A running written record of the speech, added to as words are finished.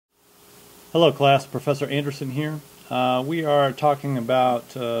Hello class, Professor Anderson here. We are talking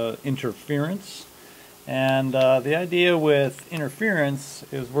about interference, and the idea with interference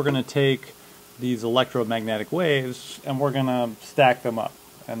is we're going to take these electromagnetic waves and we're going to stack them up,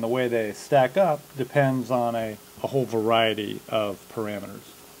 and the way they stack up depends on a whole variety of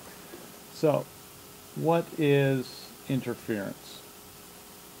parameters. So what is interference?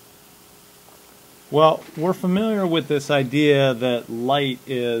 Well, we're familiar with this idea that light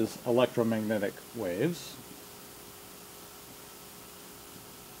is electromagnetic waves.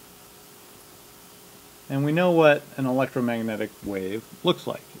 And we know what an electromagnetic wave looks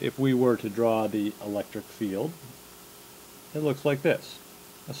like. If we were to draw the electric field, it looks like this,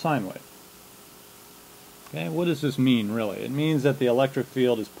 a sine wave. Okay, what does this mean really? It means that the electric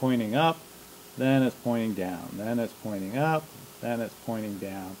field is pointing up, then it's pointing down, then it's pointing up, then it's pointing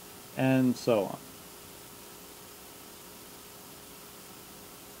down, and so on.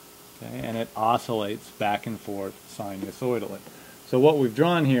 Okay, and it oscillates back and forth sinusoidally. So what we've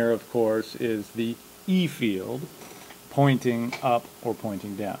drawn here, of course, is the E field pointing up or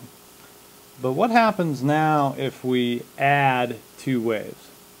pointing down. But what happens now if we add two waves?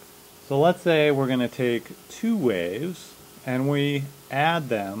 So let's say we're going to take two waves and we add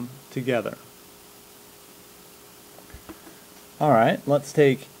them together. Alright, let's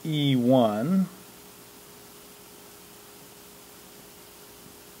take E1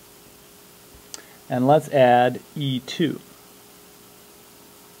 and let's add E2.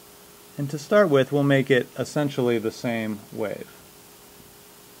 And to start with, we'll make it essentially the same wave.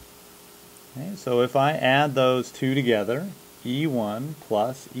 Okay, so if I add those two together, E1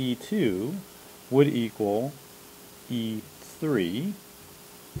 plus E2 would equal E3.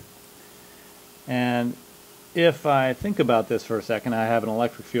 And if I think about this for a second, I have an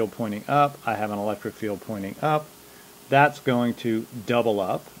electric field pointing up, I have an electric field pointing up. That's going to double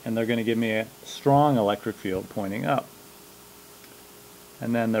up, and they're going to give me a strong electric field pointing up.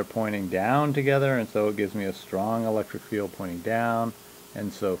 And then they're pointing down together, and so it gives me a strong electric field pointing down,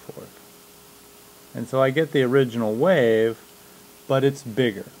 and so forth. And so I get the original wave, but it's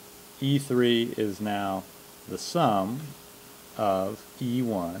bigger. E3 is now the sum of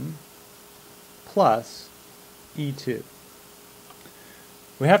E1 plus E2.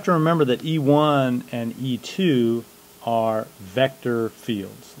 We have to remember that E1 and E2 are vector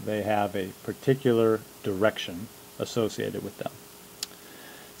fields. They have a particular direction associated with them.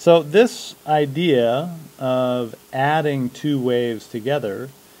 So this idea of adding two waves together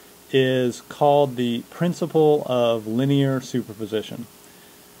is called the principle of linear superposition.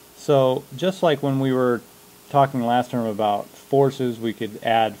 So just like when we were talking last term about forces, we could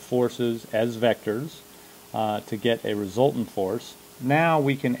add forces as vectors to get a resultant force. Now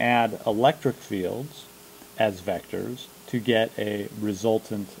we can add electric fields as vectors to get a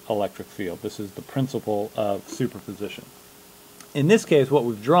resultant electric field. This is the principle of superposition. In this case, what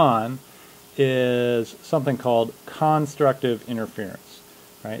we've drawn is something called constructive interference.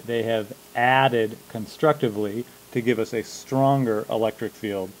 Right? They have added constructively to give us a stronger electric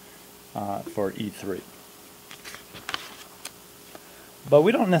field for E3. But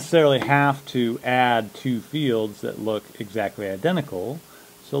we don't necessarily have to add two fields that look exactly identical.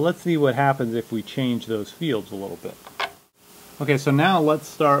 So let's see what happens if we change those fields a little bit. Okay, so now let's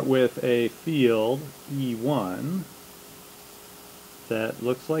start with a field E1 that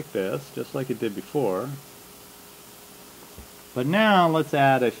looks like this, just like it did before. But now let's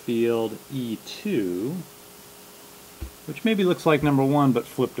add a field E2, which maybe looks like number 1 but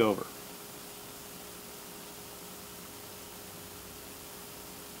flipped over.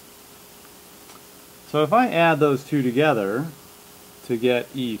 So if I add those two together to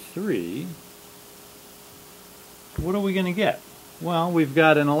get E3, what are we going to get? Well, we've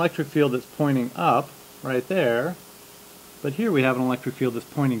got an electric field that's pointing up right there, but here we have an electric field that's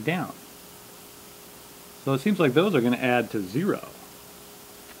pointing down. So it seems like those are going to add to 0.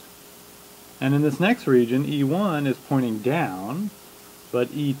 And in this next region, E1 is pointing down, but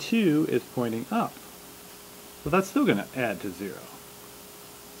E2 is pointing up. So that's still going to add to 0.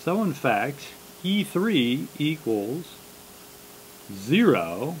 So in fact, E3 equals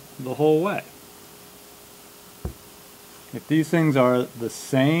 0 the whole way. If these things are the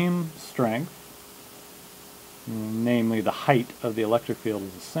same strength, namely the height of the electric field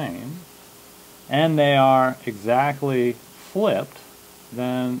is the same, and they are exactly flipped,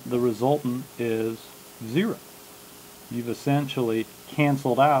 then the resultant is 0. You've essentially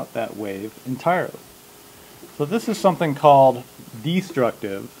canceled out that wave entirely. So this is something called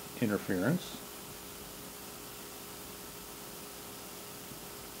destructive interference.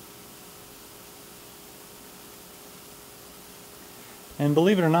 And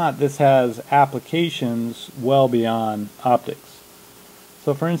believe it or not, this has applications well beyond optics.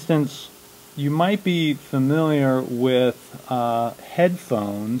 So for instance, you might be familiar with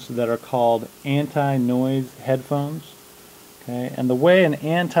headphones that are called anti-noise headphones. Okay? And the way an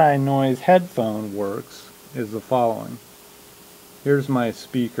anti-noise headphone works is the following. Here's my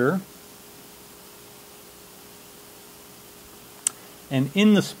speaker. And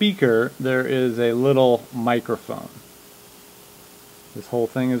in the speaker there is a little microphone. This whole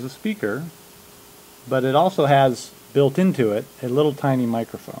thing is a speaker, but it also has built into it a little tiny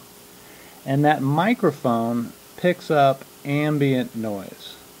microphone. And that microphone picks up ambient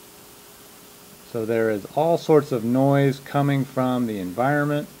noise. So there is all sorts of noise coming from the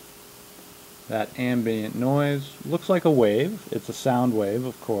environment. That ambient noise looks like a wave. It's a sound wave,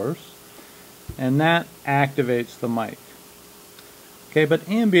 of course. And that activates the mic. Okay, but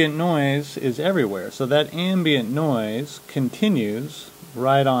ambient noise is everywhere, so that ambient noise continues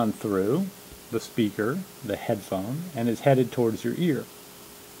right on through the speaker, the headphone, and is headed towards your ear.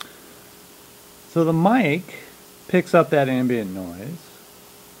 So the mic picks up that ambient noise.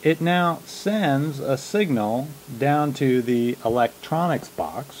 It now sends a signal down to the electronics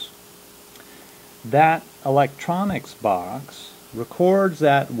box. That electronics box records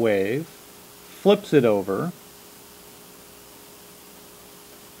that wave, flips it over,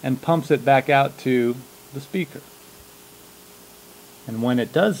 and pumps it back out to the speaker. And when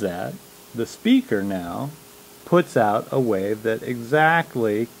it does that, the speaker now puts out a wave that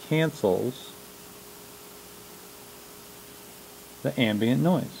exactly cancels the ambient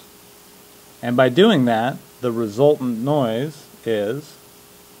noise. And by doing that, the resultant noise is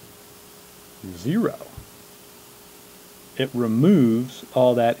 0. It removes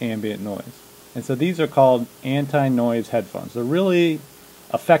all that ambient noise. And so these are called anti-noise headphones. They're really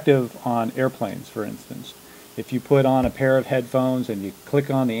effective on airplanes, for instance. If you put on a pair of headphones and you click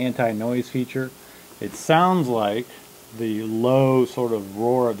on the anti-noise feature, it sounds like the low sort of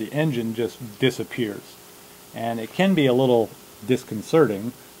roar of the engine just disappears. And it can be a little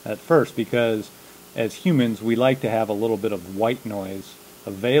disconcerting at first because as humans we like to have a little bit of white noise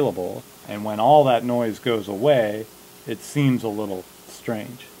available, and when all that noise goes away it seems a little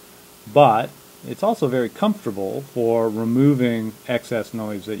strange. But it's also very comfortable for removing excess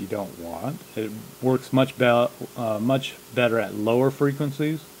noise that you don't want. It works much better at lower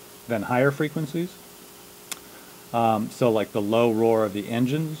frequencies than higher frequencies. So like the low roar of the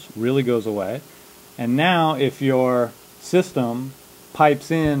engines really goes away. And now if your system pipes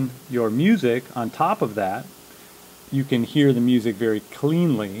in your music on top of that, you can hear the music very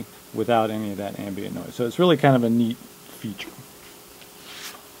cleanly without any of that ambient noise. So it's really kind of a neat feature.